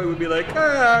wish Troy would be like,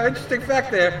 interesting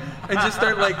fact there, and just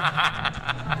start, like,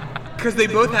 because they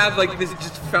both have, like, this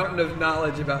just fountain of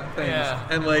knowledge about things. Yeah.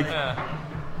 And, like,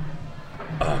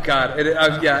 oh, God.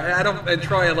 And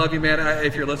Troy, I love you, man,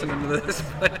 if you're listening to this.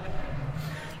 But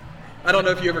I don't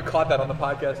know if you ever caught that on the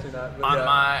podcast or not. But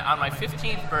on my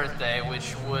 15th birthday,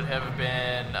 which would have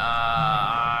been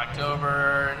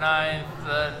October 9th,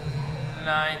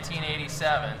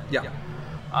 1987. Yeah.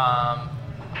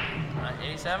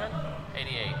 87?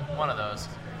 88. One of those.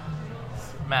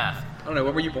 Math. I don't know.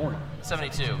 When were you born?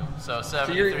 72. So So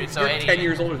 73. you're 88. 10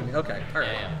 years older than me. Okay. All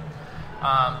right.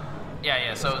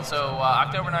 Yeah. So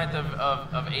October 9th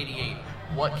of 88.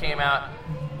 What came out?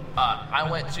 I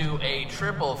went to a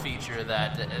triple feature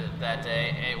that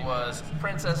day. It was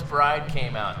Princess Bride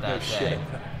came out that day. Shit.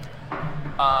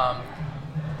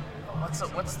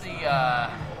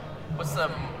 What's the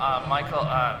Michael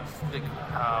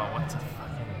what's the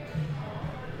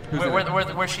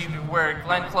fucking where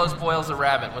Glenn Close boils a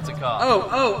rabbit? What's it called?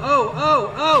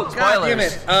 Oh! God damn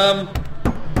it!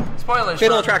 Spoilers.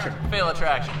 Fatal Attraction. Fatal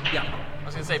Attraction. Yeah. I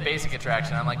was gonna say Basic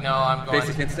Attraction. I'm like, no, I'm going.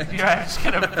 Basic Instinct. Yeah, I'm just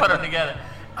gonna put them together.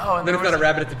 Oh, and Then it's got a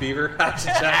rabbit at the beaver.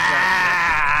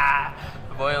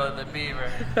 Boiling the beaver.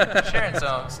 Sharon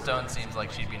Stone seems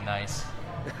like she'd be nice.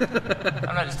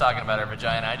 I'm not just talking about her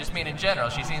vagina. I just mean in general.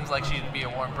 She seems like she'd be a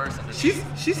warm person.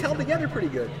 She's held together pretty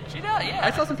good. She does, yeah. I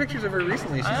saw some pictures of her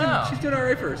recently. She's doing all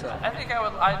right for herself. I think I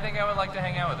would like to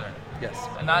hang out with her. Yes.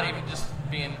 And not even just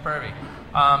being pervy.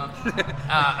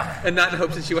 And not in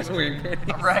hopes that she wasn't wearing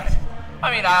panties. Right. I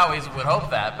mean, I always would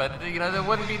hope that, but that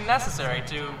wouldn't be necessary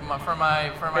for my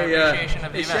appreciation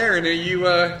of the event. Sharon, are you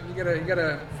got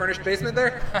a furnished basement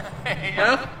there?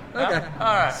 Yeah. No? Okay. Yeah?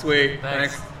 All right. Sweet.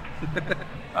 Thanks.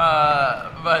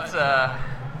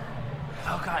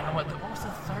 Oh God, what was the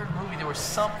third movie? There was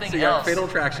something So you got else. Fatal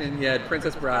Attraction, you had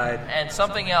Princess Bride. And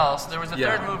something else. There was a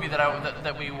Yeah. third movie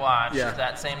that we watched Yeah.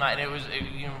 that same night, and it was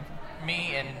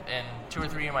me and two or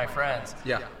three of my friends.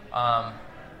 Yeah.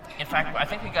 In fact, I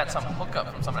think we got some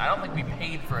hookup from someone. I don't think we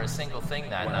paid for a single thing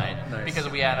that Wow, night nice. because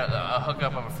we had a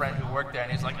hookup of a friend who worked there,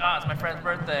 and he's like, "Oh, it's my friend's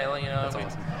birthday." That's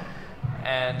awesome.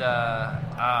 And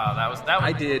that was.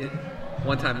 I did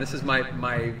one time. This is my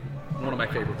one of my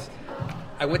favorites.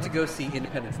 I went to go see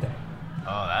Independence Day.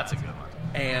 Oh, that's a good one.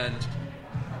 And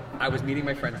I was meeting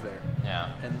my friends there. Yeah.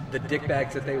 And the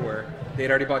dickbags that they were, they'd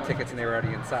already bought tickets and they were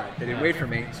already inside. They didn't wait for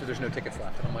me, so there's no tickets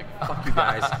left. And I'm like, fuck you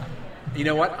guys. You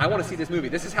know what? I want to see this movie.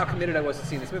 This is how committed I was to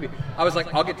seeing this movie. I was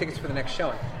like, I'll get tickets for the next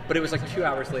showing. But it was like 2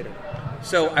 hours later.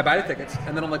 So I buy the tickets,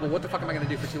 and then I'm like, well, what the fuck am I going to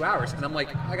do for 2 hours? And I'm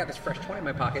like, I got this fresh 20 in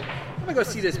my pocket. I'm going to go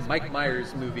see this Mike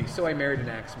Myers movie, So I Married an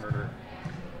Axe Murderer.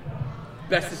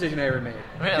 Best decision I ever made.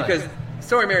 Really? Because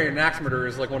So I Married an Axe Murderer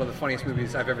is like one of the funniest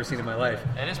movies I've ever seen in my life.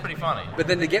 It is pretty funny. But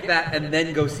then to get that and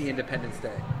then go see Independence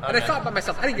Day. And I Okay. thought by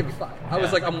myself, I didn't give a fuck. I was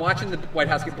Yeah. like, I'm watching the White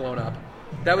House get blown up.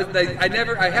 That was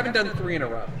I haven't done 3 in a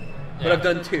row, but Yeah. I've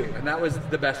done 2, and that was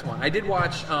the best one. I did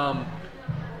watch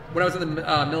when I was in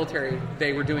the military.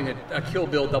 They were doing a Kill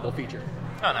Bill double feature,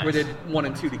 Oh, nice. where they did 1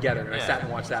 and 2 together, and I Yeah. sat and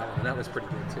watched that one, and that was pretty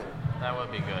good too. That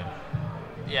would be good.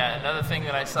 Yeah, another thing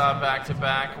that I saw back to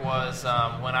back was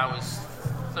when I was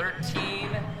 13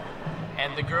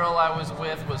 and the girl I was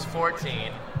with was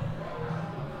 14.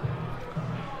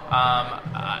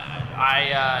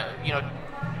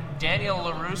 Daniel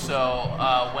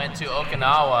LaRusso went to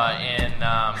Okinawa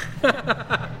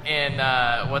in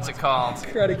what's it called?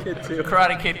 Karate Kid 2.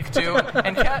 Karate Kid 2,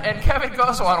 and Kevin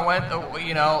Goswan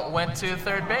went to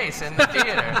third base in the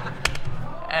theater.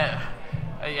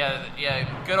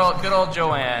 Good old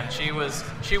Joanne. She was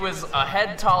a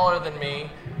head taller than me,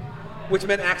 Which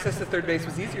meant access to third base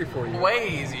was easier for you. way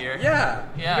easier. Yeah.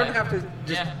 Yeah. You don't have to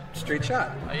just Yeah. straight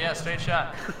shot. Yeah, straight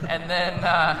shot. And then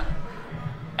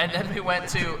we went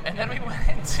to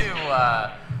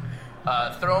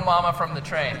Throw Mama from the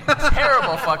Train.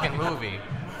 Terrible fucking movie.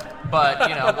 But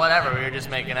whatever. We were just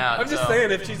making out. I'm just so,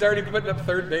 saying, if she's already putting up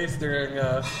third base during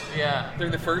Yeah.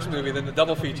 the first movie, then the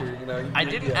double feature, I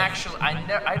didn't actually.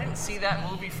 I didn't see that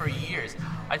movie for years.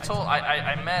 I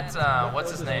met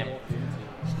what's his name?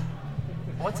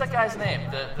 What's that guy's name?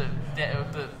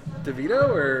 The DeVito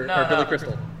or No, Billy no.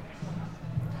 Crystal?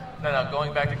 No,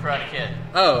 going back to Karate Kid.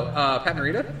 Oh, Pat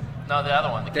Morita? No, the other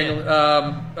one, the kid.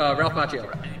 Ralph Macchio.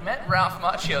 met Ralph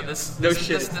Macchio this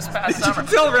past Did summer. you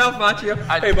tell Ralph Macchio,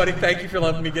 hey buddy, thank you for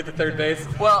letting me get to third base?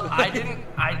 Well, I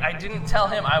didn't tell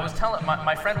him. I was telling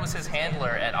my friend was his handler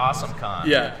at AwesomeCon.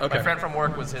 Yeah, okay. My friend from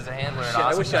work was his handler at Shit,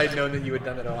 AwesomeCon. I wish I had known that you had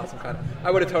done that at AwesomeCon.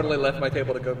 I would have totally left my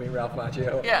table to go meet Ralph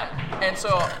Macchio. Yeah, and so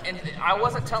I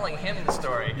wasn't telling him the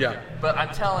story. Yeah. But I'm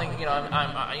telling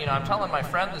I'm telling my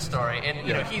friend the story, and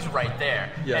you know he's right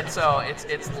there. Yeah. And so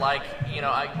it's like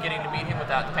getting to meet him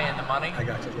without paying the money. I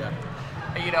got you. Yeah.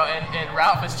 And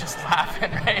Ralph is just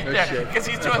laughing right No there shit. because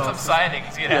he's That's doing some awesome.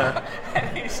 signings, Yeah.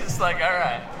 and he's just like, all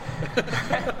right.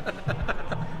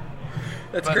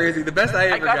 That's But crazy. The best I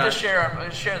ever got to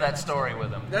share that story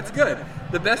with him. That's good.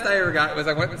 The best I ever got was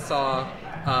I went and saw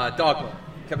Dogma,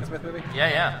 Kevin Smith movie.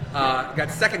 Yeah.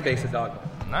 Got second base at Dogma.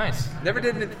 Nice. Never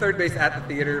did third base at the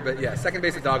theater, but yeah, second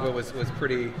base at Dogma was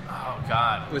pretty Oh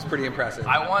God. pretty impressive.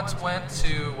 I once went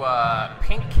to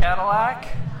Pink Cadillac.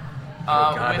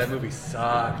 Oh God, that movie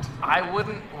sucked. I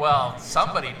wouldn't. Well,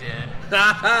 somebody did.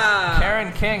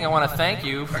 Karen King, I want to thank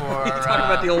you for. You talking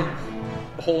about the old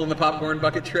hole in the popcorn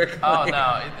bucket trick? Oh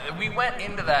no, we went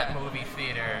into that movie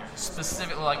theater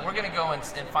specifically like we're gonna go and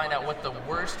find out what's the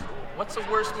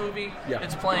worst movie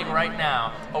that's playing right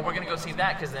now. Oh, we're gonna go see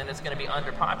that because then it's gonna be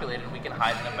underpopulated and we can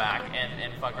hide in the back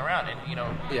and fuck around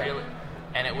really,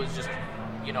 and it was just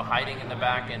hiding in the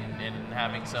back and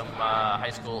having some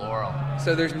high school oral.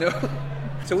 So there's no.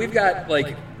 So we've got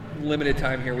like limited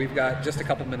time here. We've got just a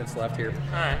couple minutes left here.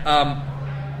 All right.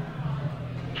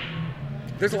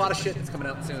 There's a lot of shit that's coming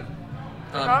out soon.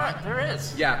 There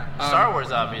is. Yeah. Star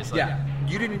Wars, obviously. Yeah.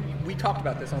 We talked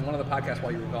about this on one of the podcasts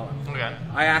while you were gone. Okay.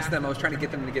 I asked them, I was trying to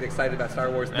get them to get excited about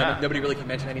Star Wars. Yeah. Nobody really could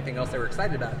mention anything else they were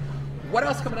excited about. What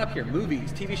else coming up here?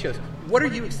 Movies, TV shows. What are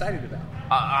you excited about?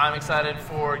 I'm excited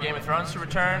for Game of Thrones to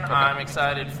return. Okay. I'm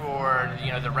excited for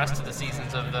the rest of the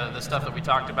seasons of the stuff that we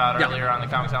talked about earlier on the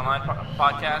Comics Online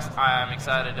podcast. I'm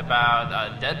excited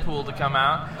about Deadpool to come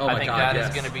out. Oh my I think God, that yes.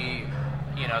 is going to be,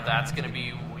 that's going to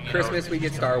be. Christmas we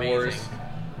get Star amazing. Wars.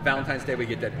 Valentine's Day we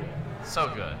get Deadpool. So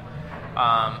good.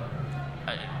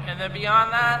 And then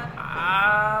beyond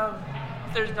that,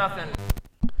 there's nothing.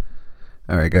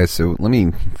 All right, guys, so let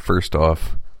me first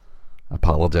off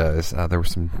apologize. There were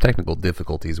some technical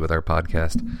difficulties with our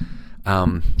podcast.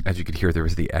 As you could hear, there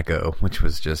was the echo, which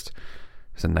was just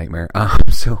a nightmare.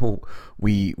 So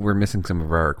we were missing some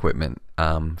of our equipment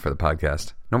for the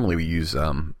podcast. Normally we use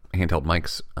handheld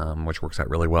mics, which works out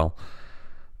really well.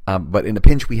 But in a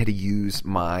pinch, we had to use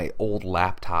my old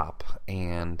laptop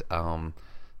and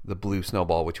the Blue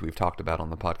Snowball, which we've talked about on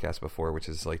the podcast before, which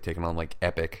is like taking on like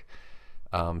epic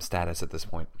status at this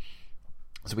point.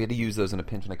 So we had to use those in a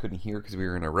pinch, and I couldn't hear because we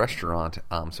were in a restaurant.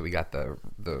 So we got the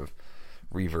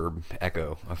reverb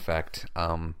echo effect,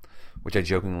 which I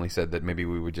jokingly said that maybe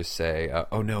we would just say,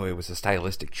 oh no, it was a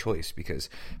stylistic choice because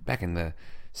back in the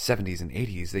 70s and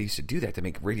 80s they used to do that to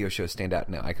make radio shows stand out.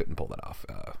 No, I couldn't pull that off.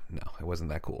 No, it wasn't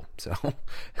that cool. So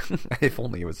if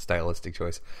only it was a stylistic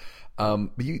choice. But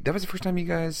that was the first time you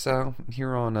guys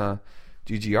here on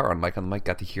GGR on Mike on the Mic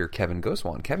got to hear Kevin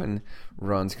Goswan. Kevin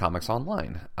runs Comics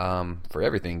Online for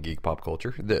everything geek pop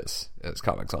culture. This is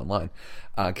Comics Online.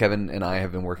 Kevin and I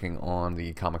have been working on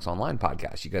the Comics Online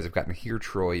podcast. You guys have gotten to hear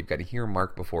Troy. You've got to hear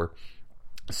Mark before.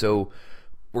 So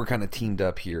we're kind of teamed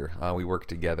up here. We work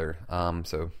together.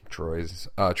 So Troy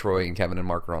and Kevin and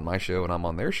Mark are on my show, and I'm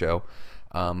on their show.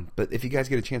 But if you guys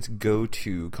get a chance, go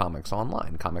to Comics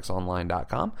Online,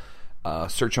 comicsonline.com.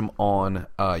 Search them on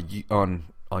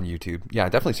YouTube. Yeah,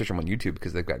 definitely search them on YouTube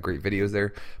because they've got great videos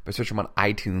there. But search them on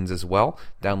iTunes as well.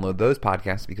 Download those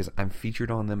podcasts because I'm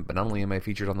featured on them. But not only am I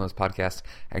featured on those podcasts,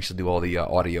 I actually do all the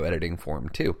audio editing for them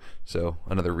too. So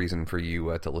another reason for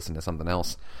you to listen to something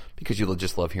else because you'll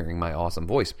just love hearing my awesome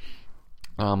voice.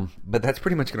 But that's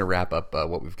pretty much going to wrap up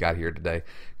what we've got here today.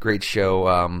 Great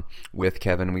show with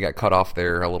Kevin. We got cut off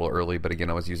there a little early, but again,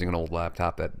 I was using an old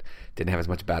laptop that didn't have as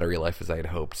much battery life as I had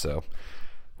hoped. So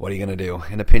what are you going to do?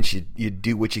 In a pinch, you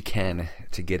do what you can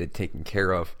to get it taken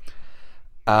care of.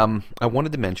 I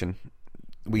wanted to mention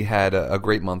we had a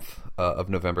great month of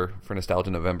November for Nostalgia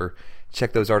November.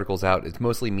 Check those articles out. It's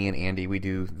mostly me and Andy. We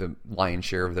do the lion's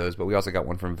share of those, but we also got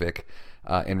one from Vic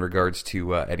in regards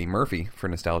to Eddie Murphy for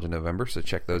Nostalgia November, so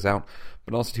check those out.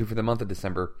 But also, too, for the month of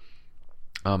December,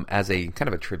 as a kind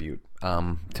of a tribute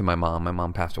to my mom. My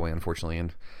mom passed away, unfortunately,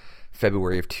 in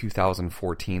February of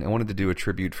 2014. I wanted to do a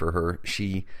tribute for her.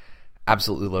 She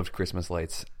absolutely loved Christmas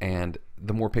lights, and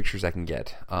the more pictures I can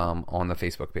get on the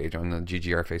Facebook page, on the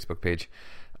GGR Facebook page,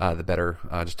 the better,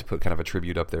 just to put kind of a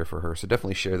tribute up there for her. So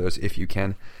definitely share those if you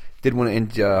can. Did want to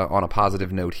end on a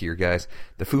positive note here, guys.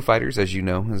 The Foo Fighters, as you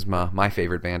know, is my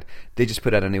favorite band. They just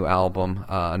put out a new album,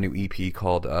 a new EP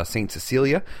called Saint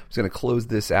Cecilia. I was going to close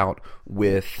this out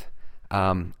with...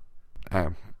 so I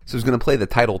was going to play the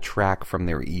title track from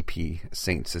their EP,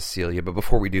 Saint Cecilia. But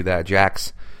before we do that,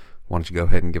 Jax, why don't you go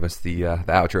ahead and give us the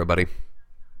outro, buddy?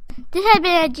 This has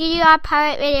been a GGR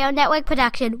Pirate Radio Network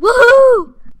production.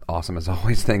 Woohoo! Awesome as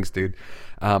always. Thanks, dude.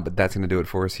 But that's going to do it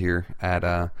for us here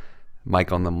at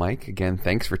Mike on the Mic. Again,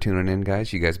 thanks for tuning in,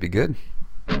 guys. You guys be good.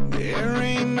 There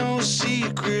ain't no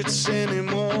secrets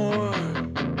anymore.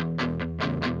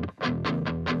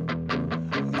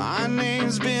 My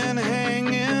name's been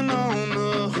hanging on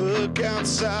the hook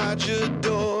outside your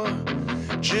door,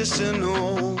 just to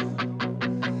know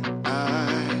I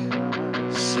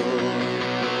saw.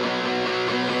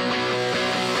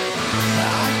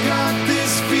 I got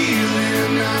this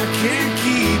feeling I can't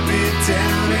keep it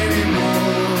down anymore.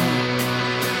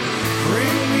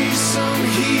 Bring me some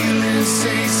healing,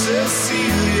 Saint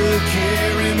Cecilia,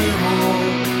 carry me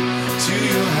home to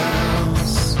your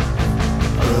house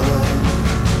of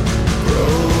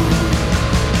broken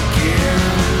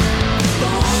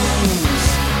bones.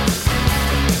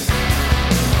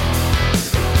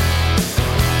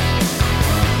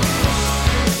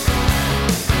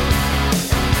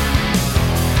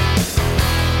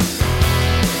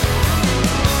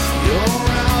 You're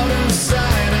out of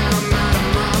sight, I'm out of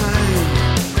mind.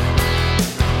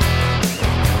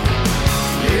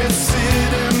 Let's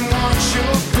sit and watch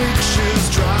your pictures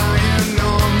drying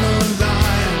on the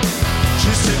line,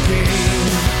 just a game.